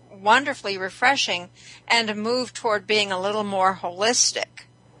find wonderfully refreshing, and a move toward being a little more holistic.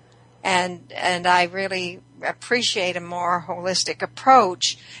 And I really appreciate a more holistic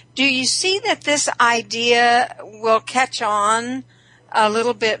approach. Do you see that this idea will catch on a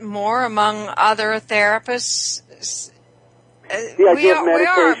little bit more among other therapists? The idea of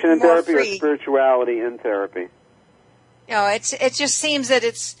meditation in therapy or spirituality in therapy? It just seems that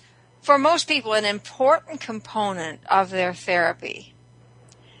it's, for most people, an important component of their therapy.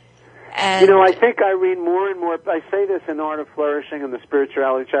 And I think I read more and more. I say this in Art of Flourishing in the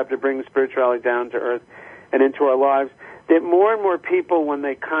spirituality chapter, bringing spirituality down to earth and into our lives, that more and more people, when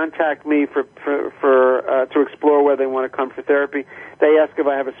they contact me to explore whether they want to come for therapy, they ask if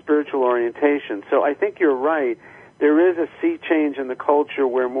I have a spiritual orientation. So I think you're right. There is a sea change in the culture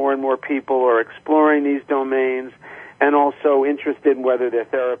where more and more people are exploring these domains and also interested in whether their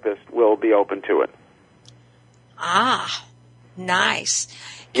therapist will be open to it. Ah, nice.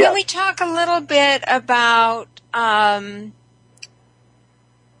 Can we talk a little bit about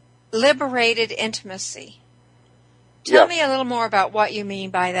liberated intimacy? Tell me a little more about what you mean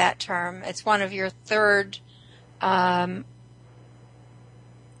by that term. It's one of your third...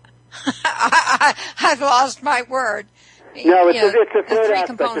 I've lost my word. No, it's a third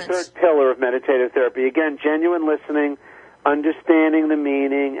aspect, a third pillar of meditative therapy. Again, genuine listening, understanding the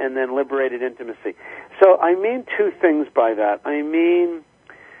meaning, and then liberated intimacy. So I mean two things by that. I mean,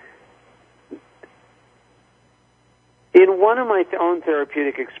 in one of my own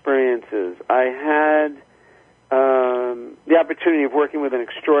therapeutic experiences, I had the opportunity of working with an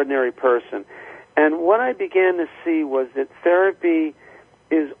extraordinary person. And what I began to see was that therapy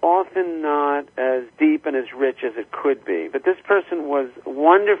is often not as deep and as rich as it could be. But this person was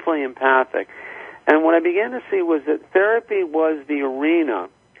wonderfully empathic. And what I began to see was that therapy was the arena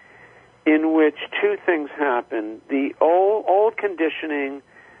in which two things happened. The old conditioning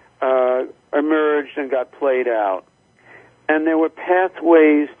emerged and got played out. And there were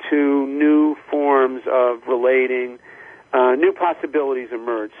pathways to new forms of relating, new possibilities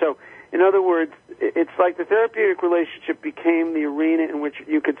emerged. So, in other words, it's like the therapeutic relationship became the arena in which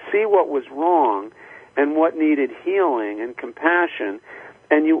you could see what was wrong and what needed healing and compassion,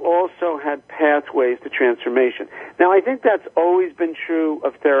 and you also had pathways to transformation. Now, I think that's always been true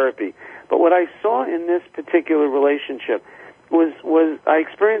of therapy, but what I saw in this particular relationship was I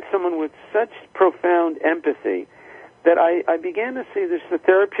experienced someone with such profound empathy that I began to see the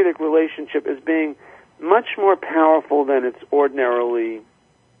therapeutic relationship as being much more powerful than it's ordinarily,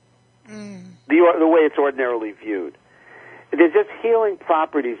 the way it's ordinarily viewed. There's just healing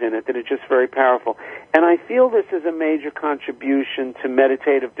properties in it that are just very powerful. And I feel this is a major contribution to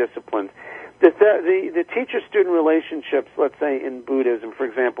meditative disciplines. The teacher-student relationships, let's say in Buddhism, for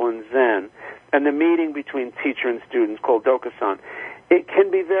example, in Zen, and the meeting between teacher and students called Dokusan, it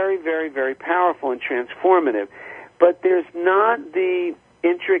can be very, very, very powerful and transformative. But there's not the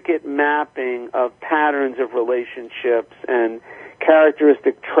intricate mapping of patterns of relationships and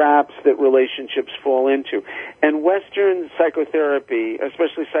characteristic traps that relationships fall into. And Western psychotherapy,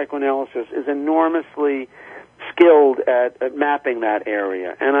 especially psychoanalysis, is enormously skilled at mapping that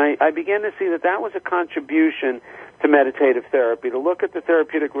area. And I began to see that was a contribution to meditative therapy, to look at the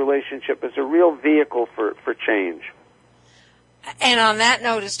therapeutic relationship as a real vehicle for change. And on that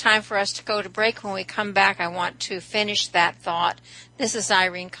note, it's time for us to go to break. When we come back, I want to finish that thought. This is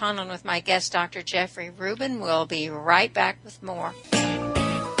Irene Conlon with my guest, Dr. Jeffrey Rubin. We'll be right back with more.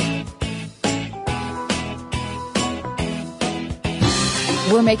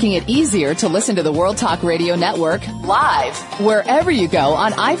 We're making it easier to listen to the World Talk Radio Network live wherever you go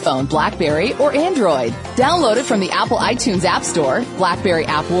on iPhone, BlackBerry, or Android. Download it from the Apple iTunes App Store, BlackBerry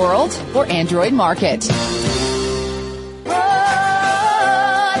App World, or Android Market.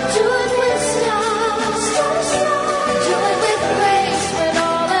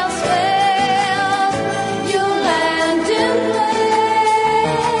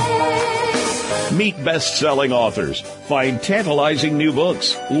 Meet best-selling authors, find tantalizing new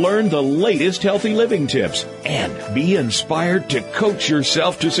books, learn the latest healthy living tips, and be inspired to coach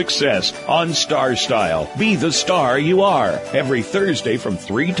yourself to success on Star Style. Be the star you are. Every Thursday from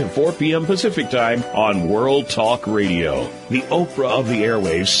 3 to 4 p.m. Pacific Time on World Talk Radio. The Oprah of the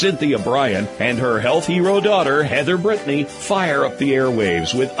airwaves, Cynthia Bryan, and her health hero daughter, Heather Brittany, fire up the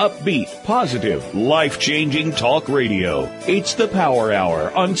airwaves with upbeat, positive, life-changing talk radio. It's the Power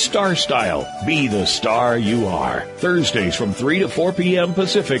Hour on Star Style. Be the star you are. Thursdays from 3 to 4 p.m.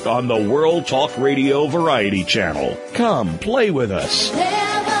 Pacific on the World Talk Radio Variety Channel. Come play with us.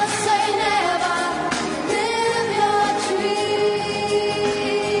 Never say never. Live your dream.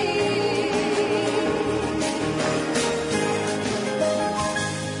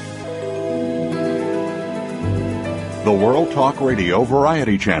 The World Talk Radio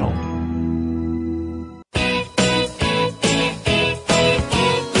Variety Channel.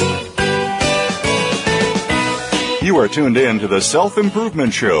 You are tuned in to the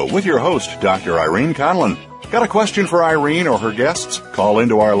Self-Improvement Show with your host, Dr. Irene Conlon. Got a question for Irene or her guests? Call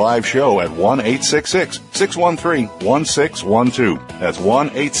into our live show at 1-866-613-1612. That's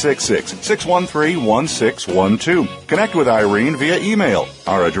 1-866-613-1612. Connect with Irene via email.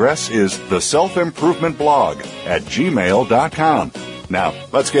 Our address is theselfimprovementblog@gmail.com. Now,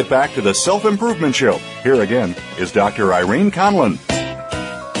 let's get back to the Self-Improvement Show. Here again is Dr. Irene Conlon.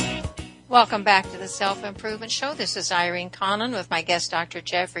 Welcome back to the Self-Improvement Show. This is Irene Conlon with my guest, Dr.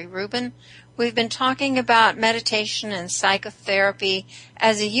 Jeffrey Rubin. We've been talking about meditation and psychotherapy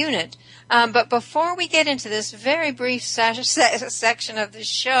as a unit. But before we get into this very brief section of the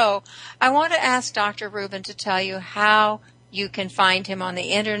show, I want to ask Dr. Rubin to tell you how you can find him on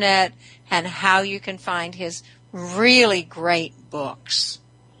the Internet and how you can find his really great books.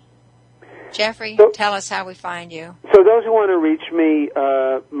 Jeffrey, tell us how we find you. So those who want to reach me,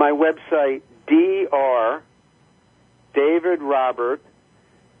 my website, Dr. David Robert,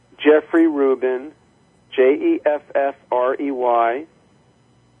 Jeffrey Rubin, JEFFREY,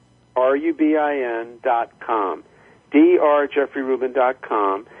 RUBIN.com.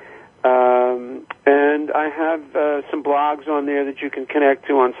 drjeffreyrubin.com. And I have some blogs on there that you can connect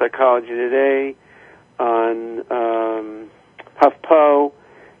to on Psychology Today, on HuffPo.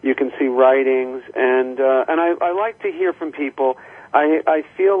 You can see writings, and I like to hear from people. I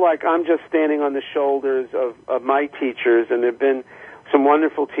feel like I'm just standing on the shoulders of my teachers, and there have been some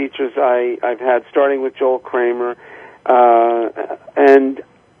wonderful teachers I've had, starting with Joel Kramer, and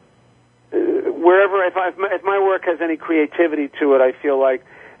wherever, if my work has any creativity to it, I feel like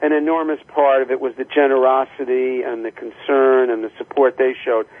an enormous part of it was the generosity and the concern and the support they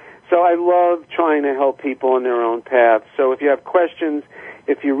showed. So I love trying to help people on their own path. So if you have questions,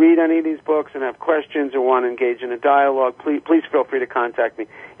 if you read any of these books and have questions or want to engage in a dialogue, please feel free to contact me.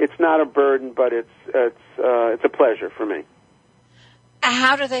 It's not a burden, but it's a pleasure for me.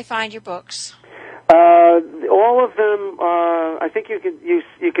 How do they find your books? All of them. I think you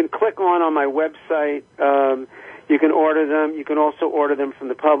can click on my website. You can order them. You can also order them from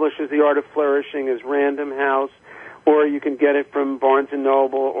the publishers. The Art of Flourishing is Random House, or you can get it from Barnes &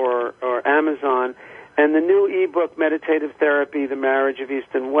 Noble or Amazon. And the new ebook, Meditative Therapy, The Marriage of East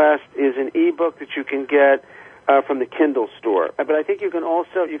and West, is an ebook that you can get from the Kindle store. But I think you can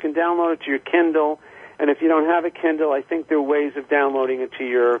download it to your Kindle. And if you don't have a Kindle, I think there are ways of downloading it to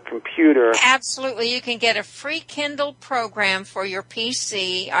your computer. Absolutely. You can get a free Kindle program for your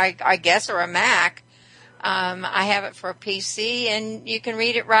PC, I guess, or a Mac. I have it for a PC, and you can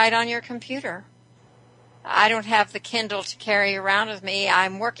read it right on your computer. I don't have the Kindle to carry around with me.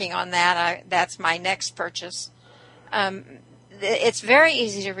 I'm working on that. That's my next purchase. It's very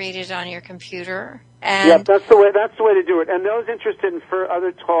easy to read it on your computer. And yeah, that's the way to do it. And those interested in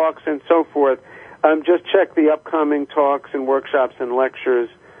other talks and so forth, just check the upcoming talks and workshops and lectures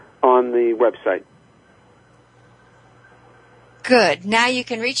on the website. Good. Now you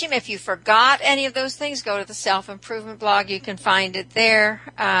can reach him. If you forgot any of those things, go to the Self-Improvement blog. You can find it there.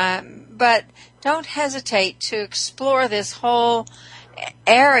 But don't hesitate to explore this whole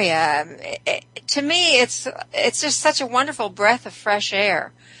area. To me, it's just such a wonderful breath of fresh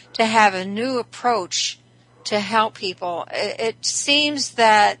air to have a new approach to help people. It seems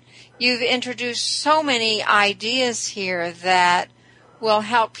that you've introduced so many ideas here that will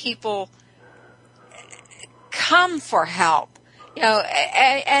help people come for help. You know,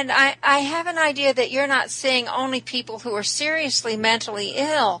 and I have an idea that you're not seeing only people who are seriously mentally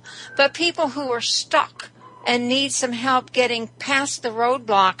ill, but people who are stuck and need some help getting past the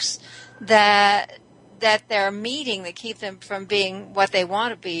roadblocks that they're meeting that keep them from being what they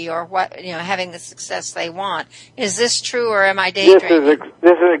want to be, or having the success they want. Is this true, or am I daydreaming?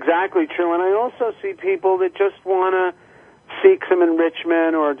 This is exactly true, and I also see people that just want to seek some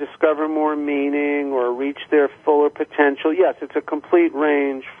enrichment or discover more meaning or reach their fuller potential. Yes, it's a complete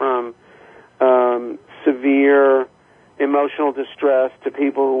range from severe emotional distress to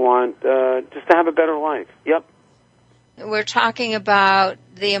people who want just to have a better life. Yep. We're talking about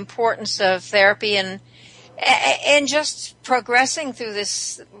the importance of therapy and just progressing through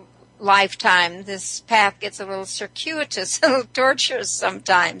this lifetime. This path gets a little circuitous, a little torturous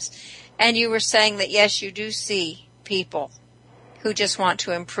sometimes. And you were saying that, yes, you do see people who just want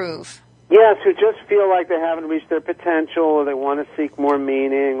to improve. Yes, who just feel like they haven't reached their potential, or they want to seek more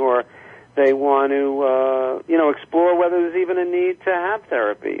meaning, or they want to, explore whether there's even a need to have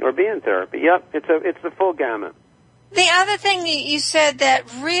therapy or be in therapy. Yep, it's the full gamut. The other thing you said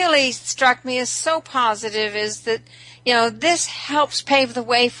that really struck me as so positive is that, this helps pave the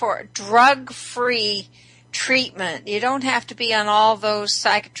way for drug-free treatment. You don't have to be on all those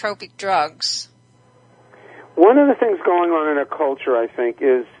psychotropic drugs. One of the things going on in our culture, I think,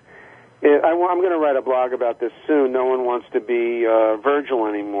 is I'm going to write a blog about this soon. No one wants to be Virgil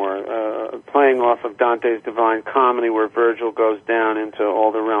anymore, playing off of Dante's Divine Comedy, where Virgil goes down into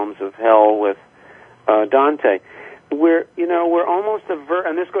all the realms of hell with Dante. We're almost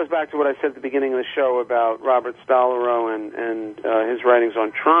and this goes back to what I said at the beginning of the show about Robert Stolorow and his writings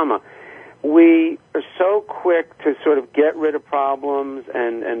on trauma. We are so quick to sort of get rid of problems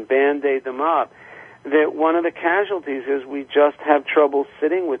and Band-Aid them up, that one of the casualties is we just have trouble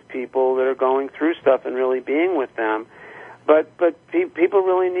sitting with people that are going through stuff and really being with them. But people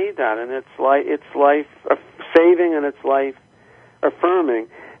really need that, and it's life saving and it's life affirming.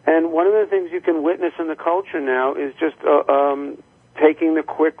 And one of the things you can witness in the culture now is just taking the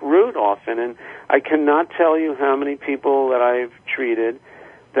quick route often. And I cannot tell you how many people that I've treated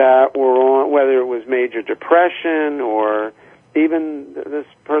that were on, whether it was major depression or even this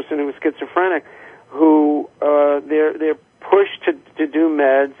person who was schizophrenic, who they're pushed to do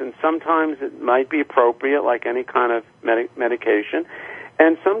meds, and sometimes it might be appropriate, like any kind of medication,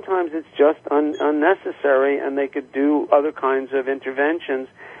 And sometimes it's just unnecessary, and they could do other kinds of interventions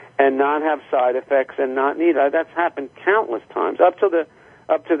and not have side effects and not need. That's happened countless times up to the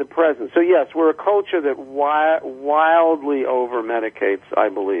present. So yes, we're a culture that wildly over medicates, I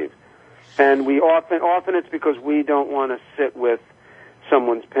believe, and we often it's because we don't want to sit with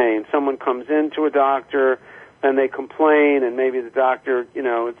someone's pain. Someone comes into a doctor and they complain, and maybe the doctor,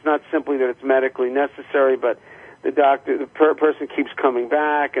 it's not simply that it's medically necessary, but the person keeps coming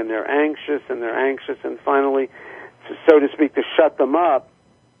back, and they're anxious, and finally, so to speak, to shut them up,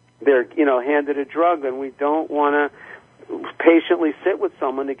 they're, handed a drug, and we don't want to patiently sit with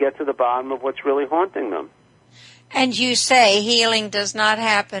someone to get to the bottom of what's really haunting them. And you say healing does not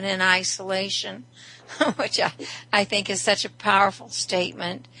happen in isolation, which I think is such a powerful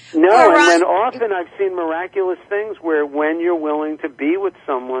statement. No, and then often I've seen miraculous things where when you're willing to be with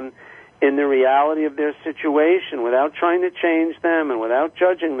someone in the reality of their situation without trying to change them and without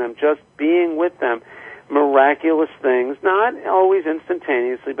judging them, just being with them, miraculous things, not always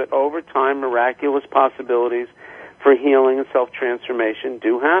instantaneously, but over time, miraculous possibilities for healing and self-transformation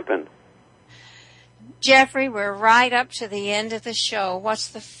do happen. Jeffrey, we're right up to the end of the show. What's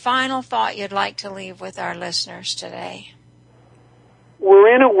the final thought you'd like to leave with our listeners today?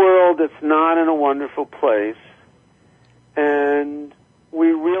 We're in a world that's not in a wonderful place, and we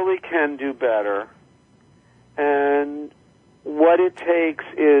really can do better. And what it takes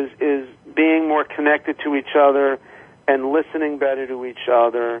is being more connected to each other and listening better to each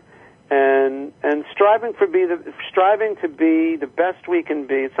other, and striving to be the best we can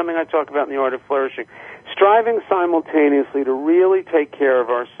be. It's something I talk about in The Art of Flourishing. Striving simultaneously to really take care of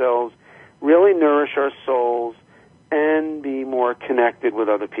ourselves, really nourish our souls, and be more connected with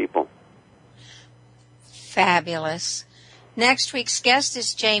other people. Fabulous. Next week's guest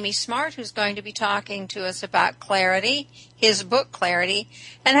is Jamie Smart, who's going to be talking to us about clarity, his book Clarity,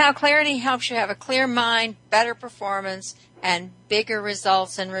 and how clarity helps you have a clear mind, better performance, and bigger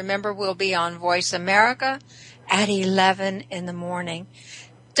results. And remember, we'll be on Voice America at 11 in the morning.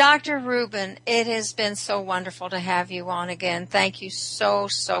 Dr. Rubin, it has been so wonderful to have you on again. Thank you so,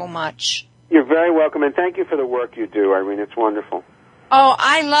 so much. You're very welcome, and thank you for the work you do, Irene. It's wonderful. Oh,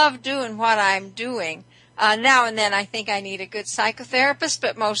 I love doing what I'm doing. Now and then I think I need a good psychotherapist,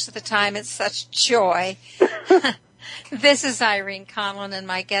 but most of the time it's such joy. This is Irene Conlon and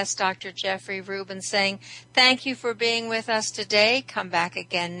my guest, Dr. Jeffrey Rubin, saying thank you for being with us today. Come back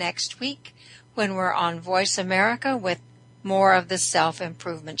again next week when we're on Voice America with more of the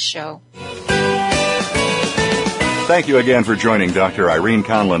Self-Improvement Show. Thank you again for joining Dr. Irene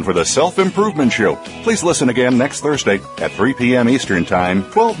Conlon for the Self-Improvement Show. Please listen again next Thursday at 3 p.m. Eastern Time,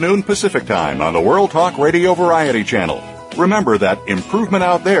 12 noon Pacific Time on the World Talk Radio Variety Channel. Remember that improvement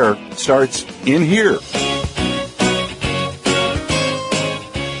out there starts in here.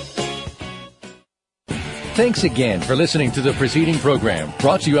 Thanks again for listening to the preceding program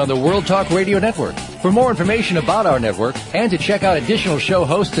brought to you on the World Talk Radio Network. For more information about our network and to check out additional show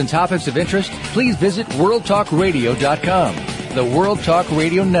hosts and topics of interest, please visit worldtalkradio.com. The World Talk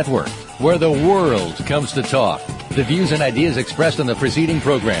Radio Network, where the world comes to talk. The views and ideas expressed on the preceding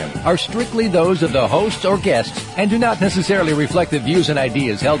program are strictly those of the hosts or guests and do not necessarily reflect the views and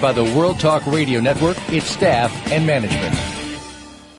ideas held by the World Talk Radio Network, its staff, and management.